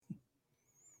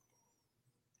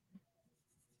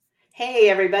Hey,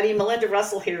 everybody. Melinda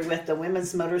Russell here with the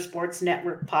Women's Motorsports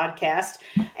Network podcast.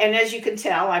 And as you can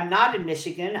tell, I'm not in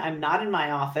Michigan. I'm not in my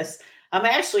office. I'm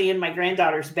actually in my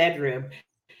granddaughter's bedroom.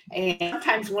 And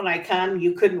sometimes when I come,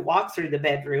 you couldn't walk through the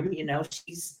bedroom.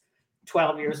 She's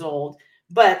 12 years old,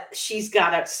 but she's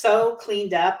got it so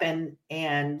cleaned up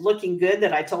and looking good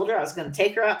that I told her I was going to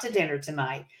take her out to dinner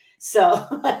tonight. So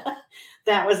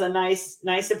that was a nice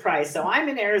surprise. So I'm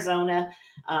in Arizona.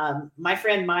 My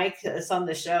friend Mike is on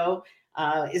the show,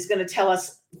 is going to tell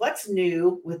us what's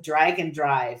new with Drag and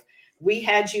Drive. We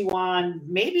had you on,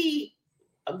 maybe,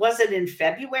 was it in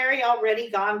February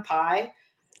already gone by?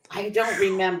 I don't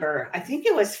remember. I think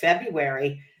it was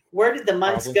February. Where did the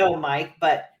months go, Mike?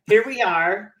 But here we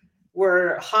are.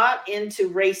 We're hot into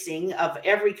racing of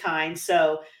every kind.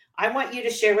 So I want you to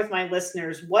share with my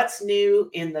listeners what's new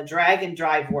in the Drag and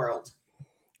Drive world.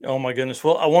 Oh my goodness.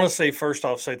 Well, I want to say first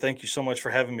off, thank you so much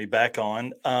for having me back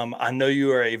on. I know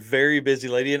you are a very busy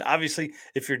lady, and obviously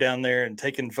if you're down there and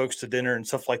taking folks to dinner and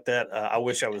stuff like that, I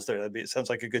wish I was there. It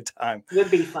sounds like a good time. Would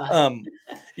be fun.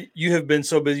 You have been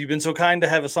so busy. You've been so kind to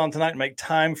have us on tonight and make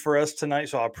time for us tonight.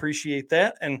 So I appreciate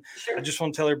that. And Sure. I just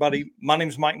want to tell everybody, my name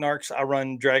is Mike Narx. I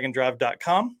run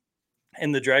draganddrive.com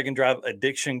and the Drag and Drive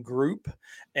Addiction Group.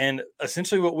 And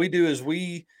essentially what we do is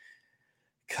we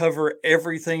cover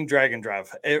everything Drag and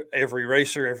Drive, every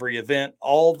racer, every event,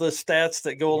 all the stats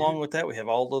that go along with that. We have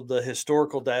all of the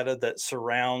historical data that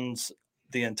surrounds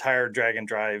the entire Drag and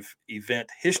Drive event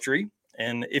history.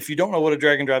 And if you don't know what a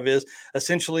Drag and Drive is,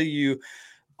 essentially you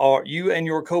and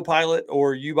your co-pilot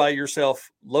or you by yourself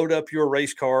load up your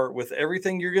race car with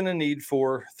everything you're going to need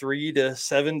for 3 to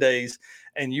 7 days.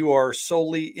 And you are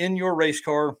solely in your race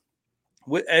car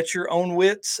at your own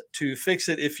wits to fix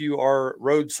it if you are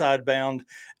roadside bound,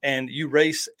 and you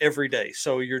race every day.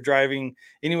 So you're driving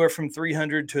anywhere from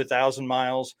 300 to 1,000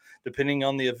 miles, depending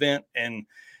on the event, and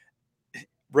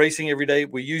racing every day.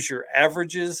 We use your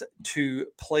averages to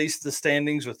place the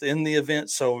standings within the event.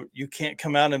 So you can't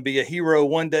come out and be a hero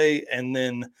one day and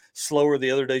then slower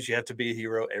the other days. You have to be a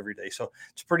hero every day. So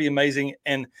it's pretty amazing.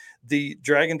 And the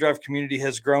Drag and Drive community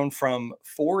has grown from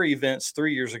 4 events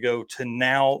 3 years ago to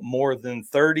now more than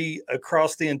 30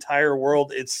 across the entire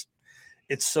world. It's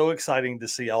so exciting to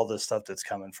see all this stuff that's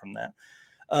coming from that.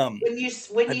 When you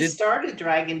started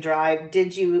Drag and Drive,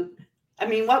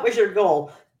 what was your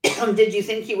goal? Did you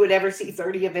think you would ever see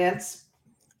 30 events?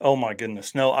 Oh my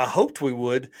goodness. No, I hoped we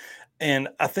would. And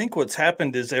I think what's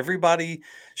happened is everybody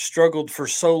struggled for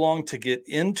so long to get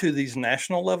into these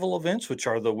national level events, which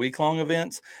are the week-long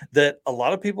events, that a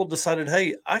lot of people decided,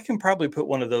 hey, I can probably put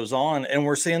one of those on. And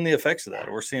we're seeing the effects of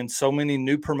that. We're seeing so many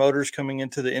new promoters coming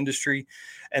into the industry,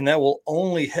 and that will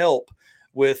only help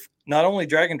with not only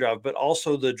Drag and Drive, but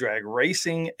also the drag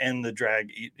racing and the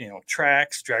drag,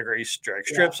 tracks, drag race, drag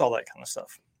strips, all that kind of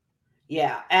stuff.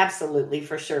 Yeah, absolutely,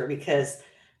 for sure. Because,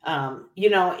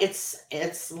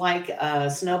 it's like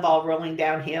a snowball rolling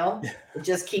downhill. It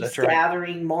just keeps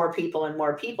gathering more people and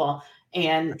more people.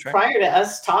 And prior to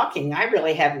us talking, I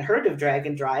really hadn't heard of Drag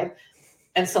and Drive.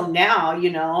 And so now,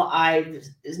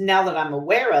 now that I'm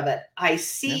aware of it, I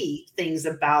see things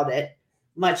about it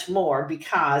much more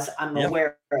because I'm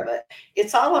aware of it.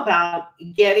 It's all about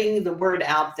getting the word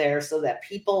out there so that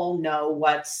people know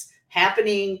what's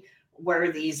happening,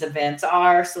 where these events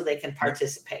are, so they can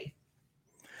participate.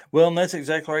 Well, and that's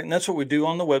exactly right. And that's what we do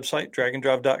on the website,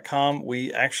 draganddrive.com.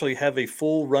 We actually have a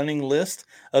full running list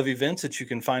of events that you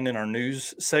can find in our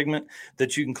news segment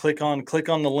that you can click on. Click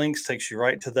on the links, takes you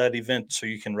right to that event so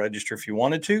you can register if you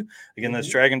wanted to. Again,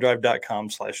 that's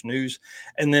draganddrive.com/news.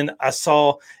 And then I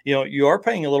saw, you are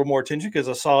paying a little more attention because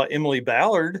I saw Emily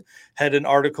Ballard had an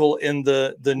article in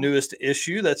the newest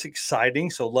issue. That's exciting.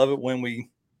 So love it when we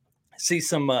see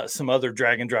some other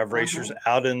Drag and Drive racers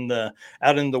out in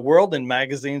the world in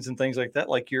magazines and things like that,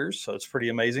 like yours. So it's pretty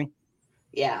amazing.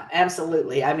 Yeah,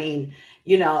 absolutely. I mean,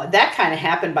 that kind of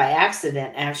happened by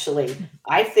accident, actually.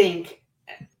 I think,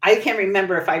 I can't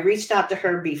remember if I reached out to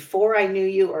her before I knew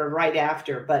you or right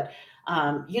after, but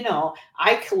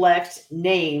I collect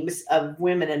names of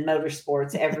women in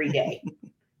motorsports every day.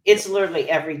 It's literally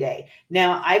every day.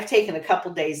 Now, I've taken a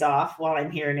couple days off while I'm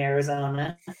here in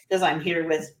Arizona because I'm here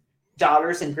with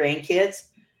daughters and grandkids.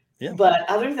 Yeah. But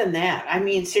other than that, I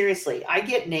mean, seriously, I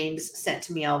get names sent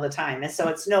to me all the time. And so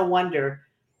it's no wonder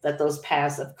that those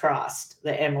paths have crossed,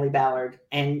 the Emily Ballard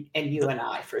and you and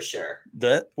I, for sure.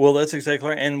 That's exactly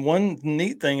right. And one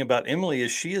neat thing about Emily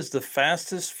is she is the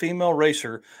fastest female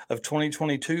racer of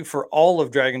 2022 for all of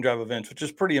Drag and Drive events, which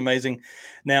is pretty amazing.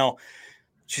 Now,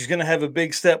 she's going to have a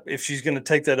big step if she's going to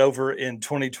take that over in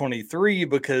 2023,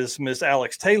 because Miss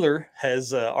Alex Taylor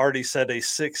has already set a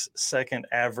 6-second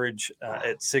average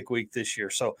at Sick Week this year.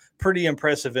 So pretty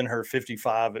impressive in her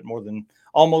 55 at more than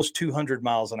almost 200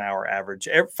 miles an hour average.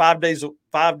 5 days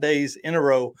in a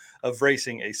row of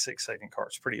racing a 6-second car.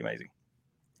 It's pretty amazing.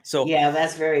 So yeah,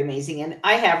 that's very amazing. And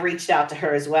I have reached out to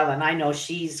her as well. And I know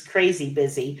she's crazy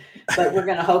busy, but we're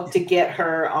going to hope to get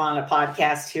her on a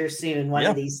podcast here soon, one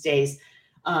of these days,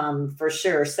 for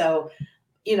sure. So,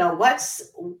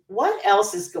 what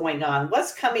else is going on?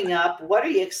 What's coming up? What are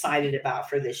you excited about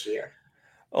for this year?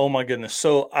 Oh my goodness.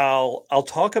 So I'll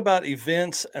talk about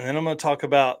events, and then I'm going to talk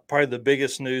about probably the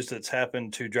biggest news that's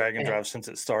happened to Dragon Drive since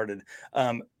it started.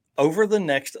 Over the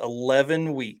next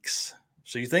 11 weeks,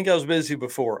 so you think I was busy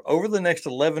before, over the next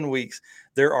 11 weeks,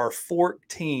 there are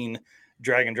 14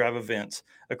 Dragon Drive events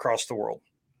across the world.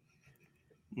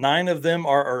 10 of them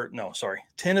are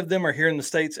here in the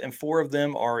States, and 4 of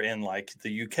them are in like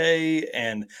the UK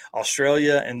and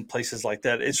Australia and places like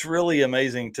that. It's really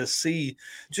amazing to see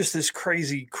just this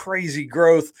crazy, crazy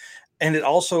growth. And it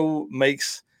also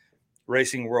makes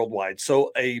racing worldwide.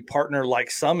 So a partner like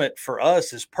Summit for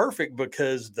us is perfect,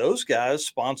 because those guys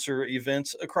sponsor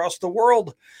events across the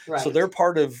world. Right. So they're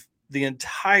part of the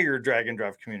entire Dragon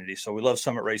Drive community. So we love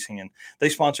Summit Racing, and they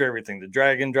sponsor everything: the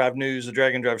Dragon Drive News, the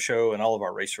Dragon Drive Show, and all of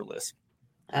our racer lists.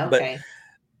 Okay.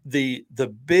 But the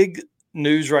big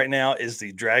news right now is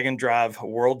the Dragon Drive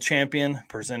World Champion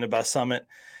presented by Summit.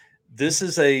 This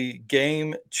is a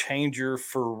game changer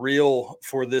for real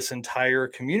for this entire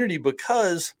community,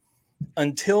 because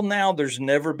until now, there's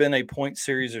never been a point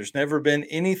series. There's never been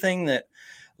anything that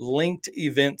linked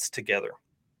events together.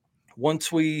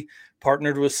 Once we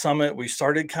partnered with Summit, we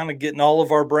started kind of getting all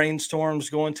of our brainstorms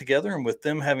going together, and with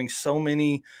them having so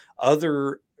many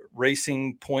other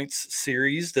racing points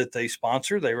series that they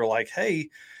sponsor, they were like, hey,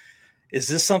 is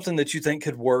this something that you think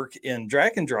could work in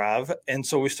Dragon Drive? And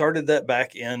so we started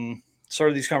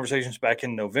these conversations back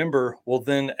in November. Well,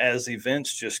 then as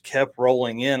events just kept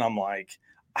rolling in, I'm like,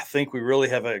 I think we really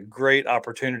have a great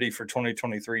opportunity for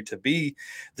 2023 to be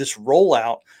this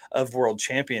rollout of World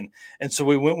Champion. And so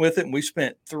we went with it, and we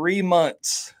spent 3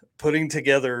 months putting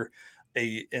together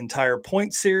a entire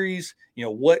point series,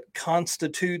 what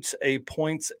constitutes a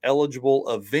points eligible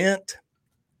event,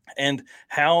 and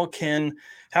how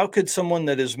could someone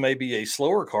that is maybe a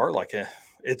slower car,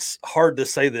 it's hard to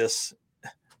say this,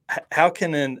 how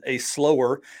can a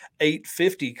slower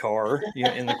 850 car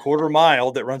in the quarter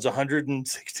mile that runs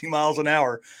 160 miles an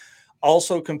hour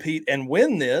also compete and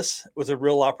win this with a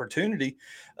real opportunity,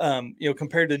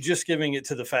 compared to just giving it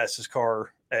to the fastest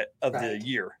car of the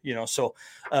year, So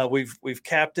we've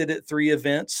capped it at 3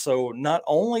 events. So not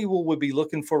only will we be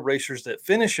looking for racers that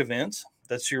finish events,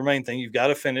 that's your main thing. You've got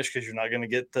to finish, because you're not going to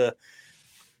get the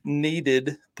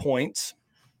needed points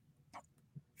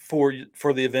for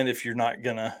the event if you're not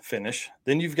going to finish.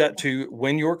 Then you've got to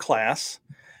win your class.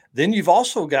 Then you've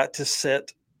also got to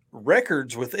set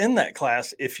records within that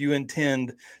class if you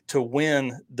intend to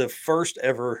win the first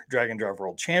ever Dragon Drive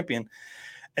World Champion.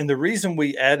 And the reason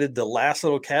we added the last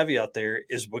little caveat there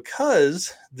is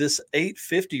because this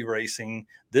 850 racing,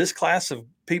 this class of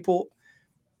people,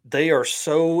 they are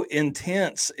so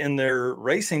intense in their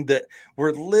racing that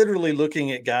we're literally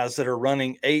looking at guys that are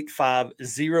running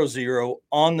 8500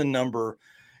 on the number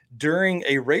during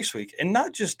a race week. And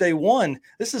not just day 1.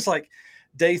 This is like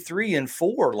day 3 and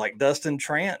 4, like Dustin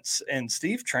Trance and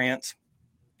Steve Trance.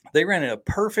 They ran a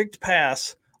perfect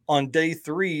pass on day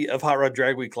 3 of Hot Rod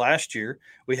Drag Week last year.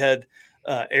 We had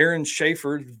Aaron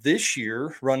Schaefer this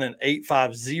year running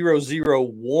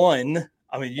 85001.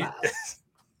 I mean, wow.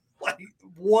 Like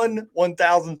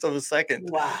 1/1000th of a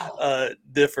second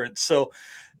difference. So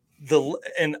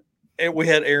we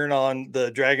had Aaron on the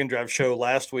Dragon Drive show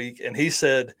last week, and he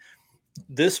said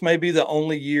this may be the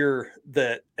only year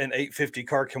that an 850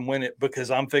 car can win it,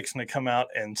 because I'm fixing to come out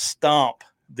and stomp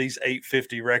these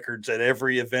 850 records at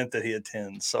every event that he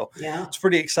attends. So it's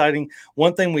pretty exciting.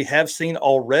 One thing we have seen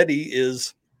already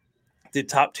is the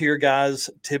top tier guys,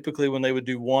 typically when they would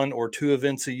do 1 or 2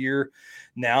 events a year,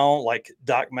 now like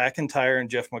Doc McIntyre and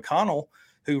Jeff McConnell,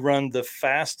 who run the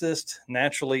fastest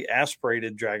naturally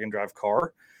aspirated Dragon Drive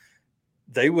car,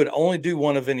 they would only do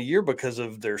 1 event a year because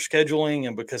of their scheduling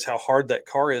and because how hard that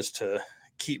car is to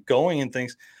keep going and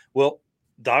things. Well,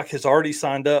 Doc has already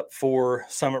signed up for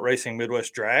Summit Racing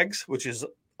Midwest Drags, which is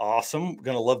awesome.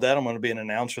 Going to love that. I'm going to be an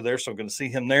announcer there, so I'm going to see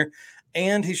him there.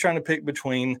 And he's trying to pick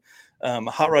between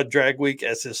Hot Rod Drag Week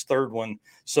as his 3rd one.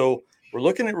 So we're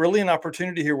looking at really an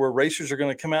opportunity here where racers are going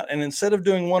to come out, and instead of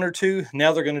doing 1 or 2,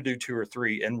 now they're going to do 2 or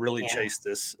 3 and really chase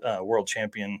this world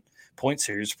champion point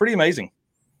series. Pretty amazing.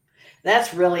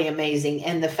 That's really amazing.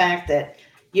 And the fact that,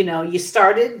 you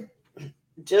started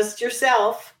just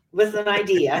yourself with an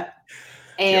idea, Yep.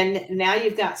 and now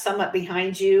you've got Summit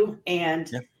behind you, and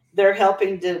Yep. they're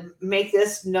helping to make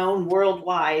this known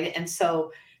worldwide. And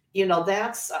so,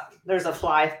 that's there's a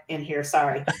fly in here,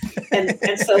 sorry. And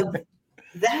so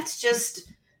that's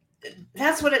just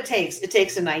that's what it takes. It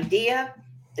takes an idea,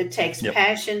 it takes Yep.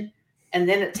 passion, and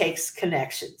then it takes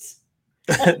connections.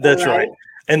 That's Right? right.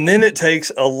 And then it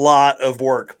takes a lot of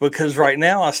work, because right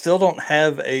now I still don't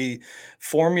have a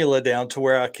formula down to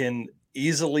where I can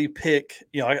easily pick.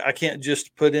 I can't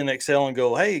just put in Excel and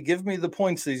go, hey, give me the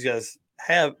points these guys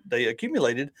have they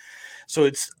accumulated. So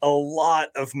it's a lot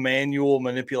of manual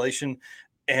manipulation.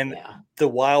 And Yeah. the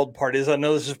wild part is, I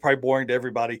know this is probably boring to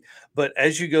everybody, but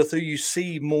as you go through, you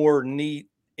see more neat,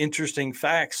 interesting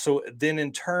facts. So then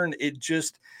in turn, it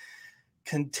just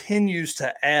continues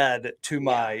to add to Yeah.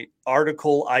 my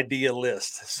article idea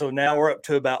list. So now we're up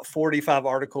to about 45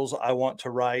 articles I want to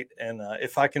write. And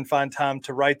if I can find time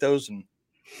to write those and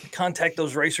contact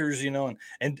those racers, and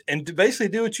to basically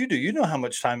do what you do. You know how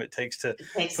much time it takes to It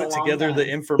takes a put long together the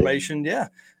time. information. Yeah.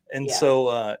 And Yeah.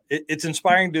 so it's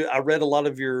inspiring I read a lot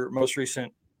of your most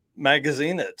recent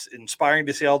magazine. It's inspiring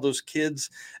to see all those kids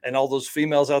and all those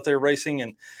females out there racing.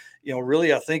 And,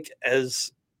 really, I think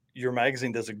as your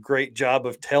magazine does a great job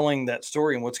of telling that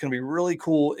story. And what's going to be really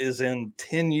cool is in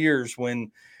 10 years,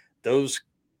 when those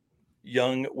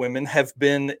young women have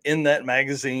been in that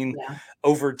magazine Yeah.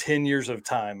 over 10 years of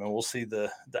time, and we'll see the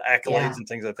accolades Yeah. and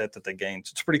things like that they gained.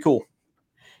 So it's pretty cool.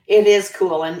 It is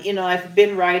cool. And, I've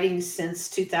been writing since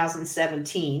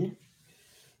 2017.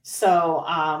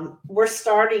 So we're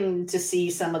starting to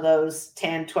see some of those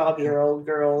 10, 12-year-old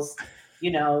girls,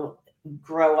 you know,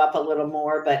 grow up a little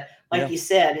more. But like Yeah. you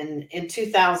said, in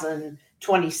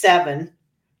 2027,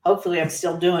 hopefully I'm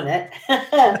still doing it.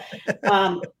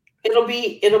 um, it'll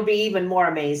be even more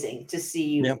amazing to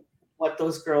see Yeah. what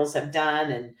those girls have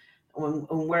done, and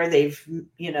where they've,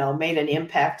 made an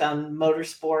impact on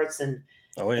motorsports. And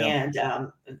Oh yeah. and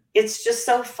it's just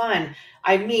so fun.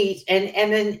 I meet,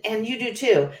 and you do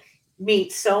too,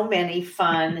 meet so many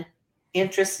fun,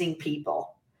 interesting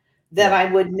people that Yeah. I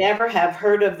would never have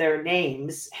heard of their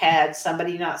names had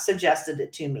somebody not suggested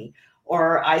it to me,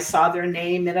 or I saw their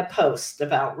name in a post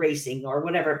about racing or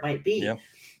whatever it might be. Yeah.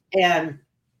 And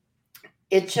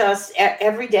it just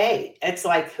every day it's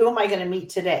like, who am I going to meet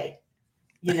today?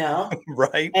 You know,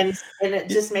 Right. and it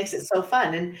just makes it so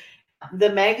fun. And the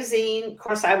magazine, of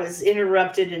course, I was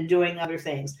interrupted in doing other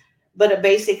things, but it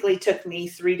basically took me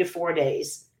 3 to 4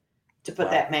 days to put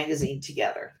Wow. that magazine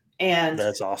together. And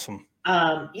That's awesome.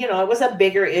 it was a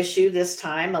bigger issue this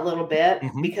time, a little bit,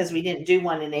 Hmm. because we didn't do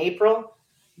one in April.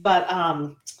 But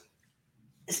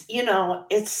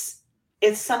it's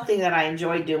something that I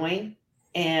enjoy doing,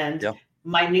 and Yeah.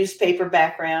 my newspaper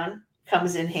background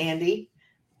comes in handy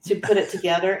to put it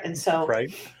together. And so,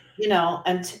 Right.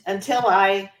 until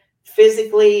I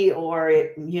physically, or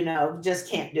just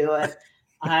can't do it,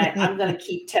 I'm going to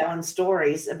keep telling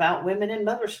stories about women in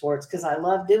motorsports because I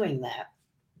love doing that.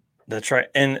 That's right.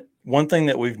 And one thing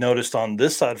that we've noticed on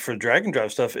this side for drag and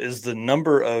drive stuff is the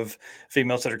number of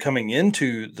females that are coming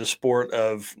into the sport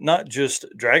of not just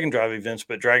drag and drive events,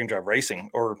 but drag and drive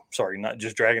racing, or sorry, not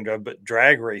just drag and drive, but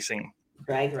drag racing.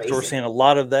 Drag So we're racing. seeing a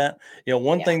lot of that.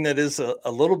 One Yeah. thing that is a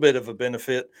little bit of a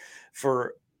benefit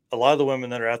for a lot of the women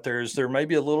that are out there is there may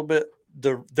be a little bit,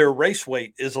 their race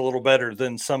weight is a little better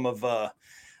than some of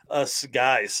us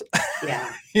guys.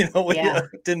 Yeah. We Yeah.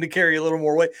 tend to carry a little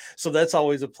more weight. So that's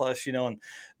always a plus, and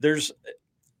there's,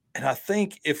 and I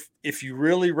think if you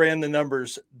really ran the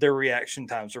numbers, their reaction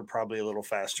times are probably a little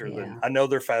faster than, Yeah. I know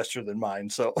they're faster than mine.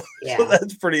 So, so Yeah.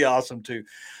 that's pretty awesome too.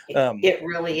 It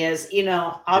really is.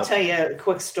 I'll Yep. tell you a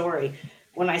quick story.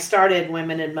 When I started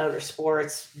Women in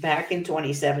Motorsports back in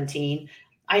 2017,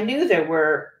 I knew there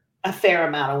were a fair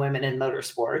amount of women in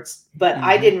motorsports, but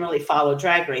I Mhm. didn't really follow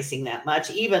drag racing that much,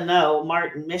 even though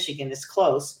Martin, Michigan is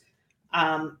close.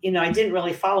 I didn't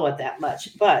really follow it that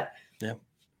much, but Yeah.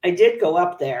 I did go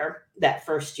up there that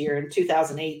first year in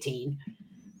 2018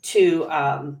 to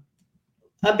a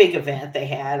big event they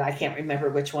had. I can't remember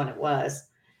which one it was.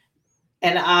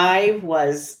 And I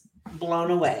was blown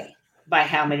away by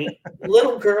how many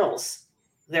little girls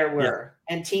there Yeah. were,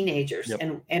 and teenagers,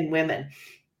 Yep. and women.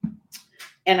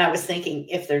 And I was thinking,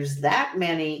 if there's that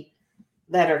many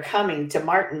that are coming to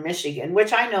Martin, Michigan,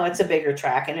 which I know it's a bigger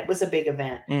track and it was a big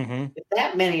event, Mhm. if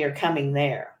that many are coming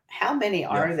there, how many Yeah.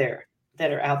 are there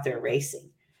that are out there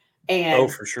racing? Oh,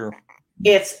 And for sure.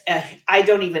 I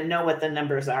don't even know what the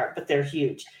numbers are, but they're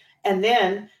huge. And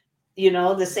then,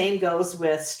 the same goes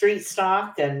with street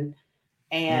stock, and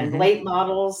and late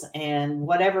models and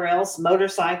whatever else,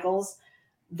 motorcycles.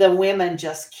 The women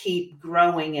just keep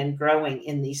growing and growing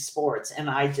in these sports. And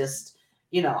I just,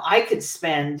 I could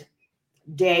spend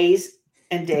days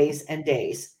and days and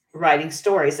days writing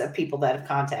stories of people that have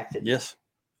contacted me. Yes.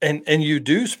 And you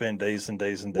do spend days and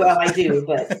days and days. Well, I do,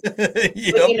 but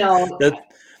Yep. That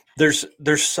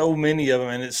there's so many of them,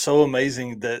 and it's so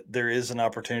amazing that there is an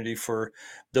opportunity for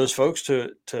those folks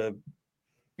to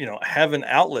have an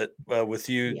outlet with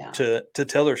you to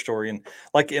tell their story. And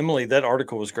like Emily, that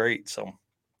article was great. So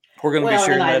we're going to be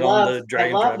sharing that on the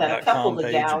that a couple dragondrive.com of the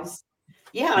page. gals,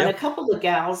 and a couple of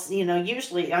gals,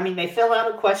 usually, I mean, they fill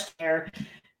out a questionnaire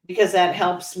because that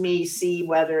helps me see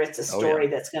whether it's a story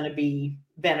that's going to be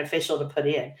beneficial to put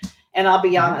in. And I'll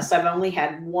be honest, I've only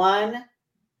had one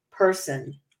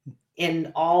person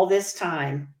in all this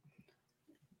time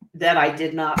that I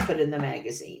did not put in the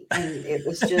magazine. And it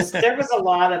was just, there was a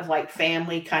lot of like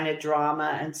family kind of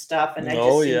drama and stuff. And I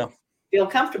just didn't feel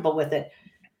comfortable with it.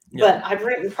 But I've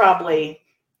written probably,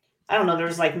 I don't know,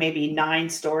 there's like maybe 9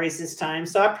 stories this time.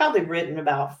 So I've probably written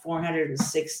about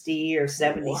 460 or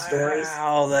 70 stories.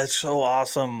 Wow, that's so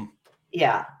awesome.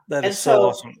 Yeah. That is so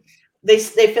awesome. They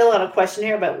fill out a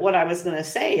questionnaire, but what I was going to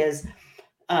say is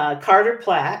Carter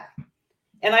Platt,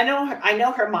 and I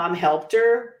know her mom helped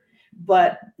her,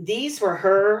 but these were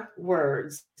her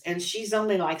words, and she's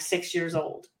only like 6 years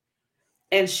old.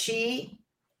 And she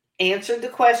answered the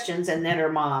questions, and then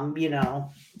her mom,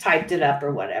 typed it up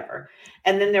or whatever.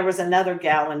 And then there was another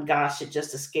gal, and gosh, it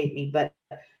just escaped me. But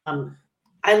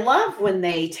I love when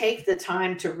they take the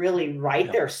time to really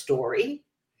write their story.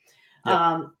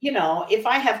 If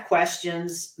I have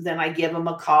questions, then I give them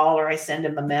a call or I send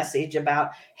them a message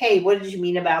about, hey, what did you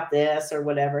mean about this or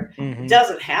whatever. It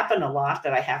doesn't happen a lot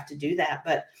that I have to do that.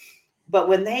 But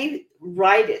when they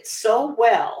write it so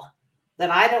well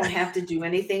that I don't have to do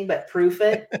anything but proof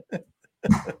it,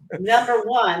 number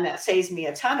one, that saves me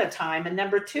a ton of time. And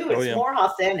number two, it's more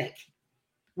authentic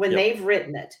when they've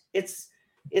written it.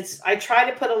 I try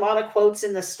to put a lot of quotes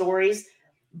in the stories,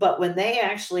 but when they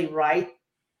actually write,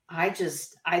 I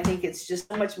think it's just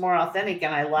so much more authentic,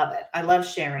 and I love it. I love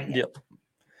sharing it. Yep.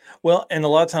 Well, and a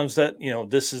lot of times that,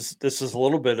 this is a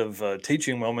little bit of a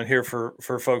teaching moment here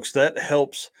for folks that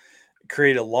helps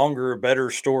create a longer, better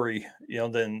story,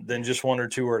 than just 1 or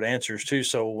 2 word answers too.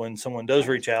 So when someone does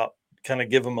reach out, kind of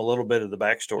give them a little bit of the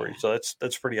backstory. So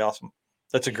that's pretty awesome.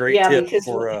 That's a great tip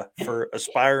for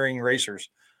aspiring racers.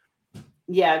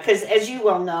 Yeah. Cause as you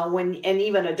well know, and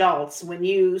even adults, when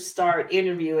you start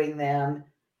interviewing them,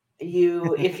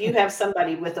 if you have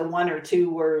somebody with a 1 or 2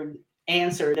 word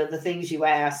answer to the things you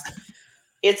ask,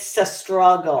 it's a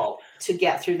struggle to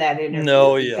get through that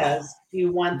interview because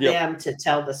you want them to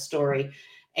tell the story,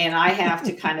 and I have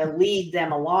to kind of lead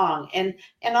them along. And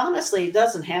honestly, it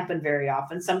doesn't happen very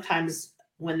often. Sometimes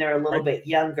when they're a little bit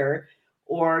younger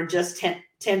or just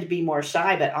tend to be more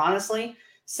shy. But honestly,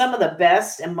 some of the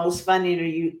best and most fun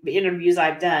interviews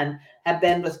I've done have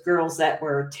been with girls that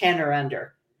were 10 or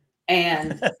under.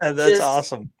 And that's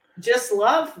awesome. Just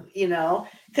love,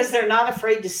 because they're not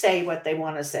afraid to say what they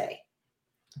want to say.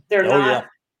 They're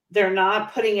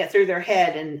not putting it through their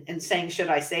head and saying, should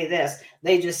I say this?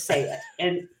 They just say it.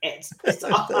 And it's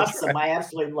awesome. Right. I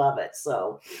absolutely love it.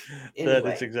 So anyway.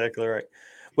 That is exactly right.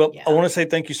 Well, I want to say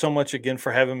thank you so much again for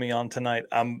having me on tonight.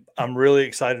 I'm really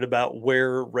excited about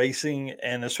where racing,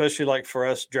 and especially like for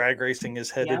us, drag racing is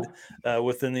headed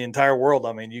within the entire world.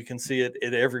 I mean, you can see it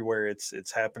everywhere.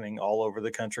 It's happening all over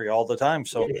the country all the time.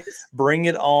 So bring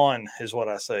it on is what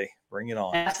I say. Bring it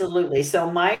on. Absolutely. So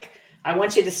Mike, I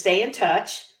want you to stay in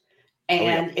touch.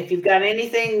 And if you've got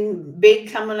anything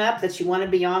big coming up that you want to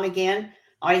be on again,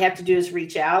 all you have to do is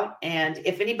reach out. And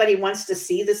if anybody wants to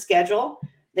see the schedule,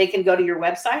 they can go to your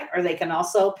website, or they can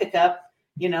also pick up,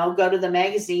 go to the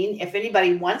magazine. If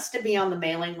anybody wants to be on the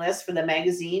mailing list for the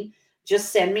magazine,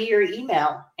 just send me your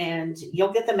email and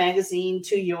you'll get the magazine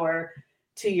to your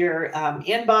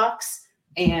inbox,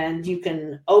 and you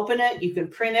can open it, you can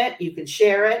print it, you can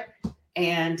share it.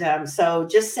 And so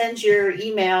just send your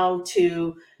email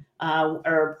to,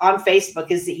 or on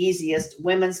Facebook is the easiest,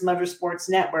 Women's Motorsports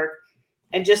Network,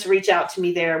 and just reach out to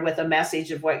me there with a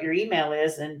message of what your email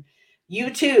is. And you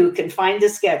too can find the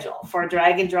schedule for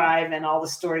Drag and Drive and all the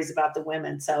stories about the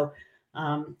women. So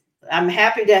I'm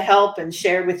happy to help and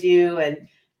share with you. And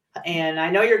I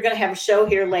know you're going to have a show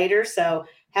here later. So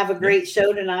have a great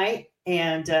show tonight.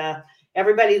 And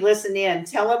everybody listen in.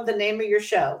 Tell them the name of your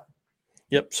show.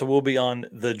 Yep. So we'll be on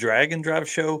the Drag and Drive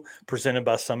show presented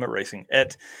by Summit Racing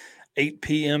at 8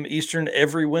 p.m. Eastern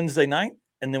every Wednesday night.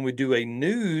 And then we do a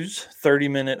news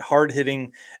 30-minute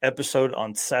hard-hitting episode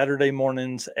on Saturday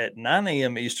mornings at 9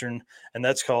 a.m. Eastern. And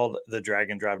that's called the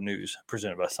Drag and Drive News,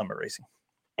 presented by Summit Racing.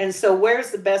 And so where's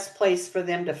the best place for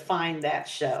them to find that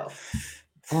show?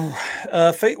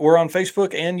 We're on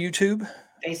Facebook and YouTube.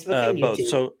 Facebook and both. YouTube.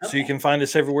 So Okay. you can find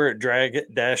us everywhere at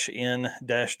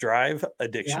drag-in-drive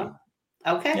addiction.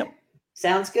 Yeah. Okay. Yep.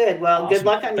 Sounds good. Well, Awesome. Good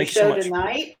luck on your Thanks so show much.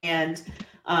 tonight. And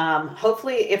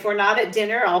hopefully, if we're not at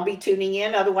dinner, I'll be tuning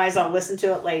in. Otherwise, I'll listen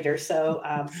to it later. So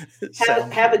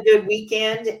have a good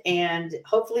weekend. And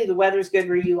hopefully the weather's good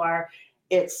where you are.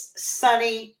 It's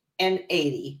sunny and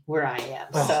 80 where I am.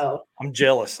 Oh, so I'm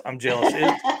jealous.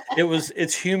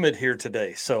 It's humid here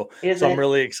today. So I'm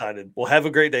really excited. Well, have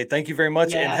a great day. Thank you very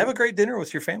much. And have a great dinner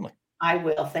with your family. I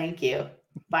will. Thank you.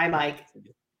 Bye, Mike.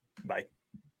 Bye.